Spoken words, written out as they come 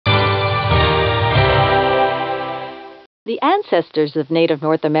The ancestors of native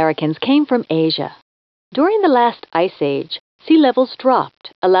North Americans came from Asia. During the last ice age, sea levels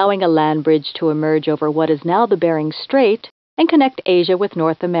dropped, allowing a land bridge to emerge over what is now the Bering Strait and connect Asia with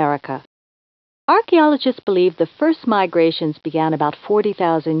North America. Archaeologists believe the first migrations began about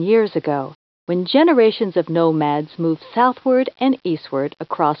 40,000 years ago, when generations of nomads moved southward and eastward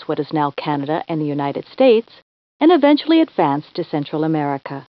across what is now Canada and the United States, and eventually advanced to Central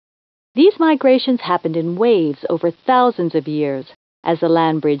America. These migrations happened in waves over thousands of years as the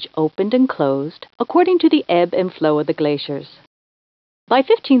land bridge opened and closed according to the ebb and flow of the glaciers. By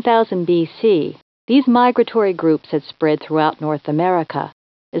 15,000 BC, these migratory groups had spread throughout North America,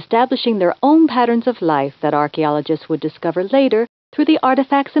 establishing their own patterns of life that archaeologists would discover later through the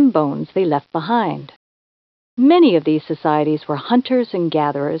artifacts and bones they left behind. Many of these societies were hunters and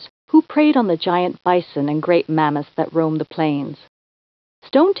gatherers who preyed on the giant bison and great mammoths that roamed the plains.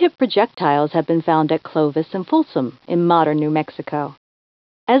 Stone-tipped projectiles have been found at Clovis and Folsom in modern New Mexico.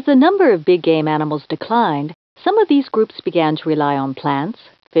 As the number of big game animals declined, some of these groups began to rely on plants,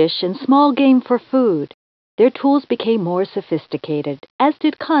 fish, and small game for food. Their tools became more sophisticated, as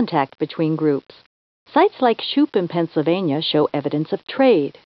did contact between groups. Sites like Shoup in Pennsylvania show evidence of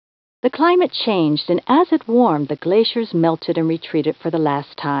trade. The climate changed, and as it warmed, the glaciers melted and retreated for the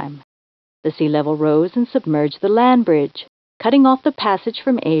last time. The sea level rose and submerged the land bridge, cutting off the passage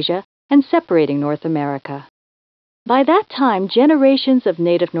from Asia and separating North America. By that time, generations of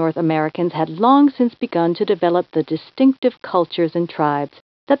native North Americans had long since begun to develop the distinctive cultures and tribes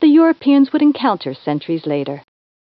that the Europeans would encounter centuries later.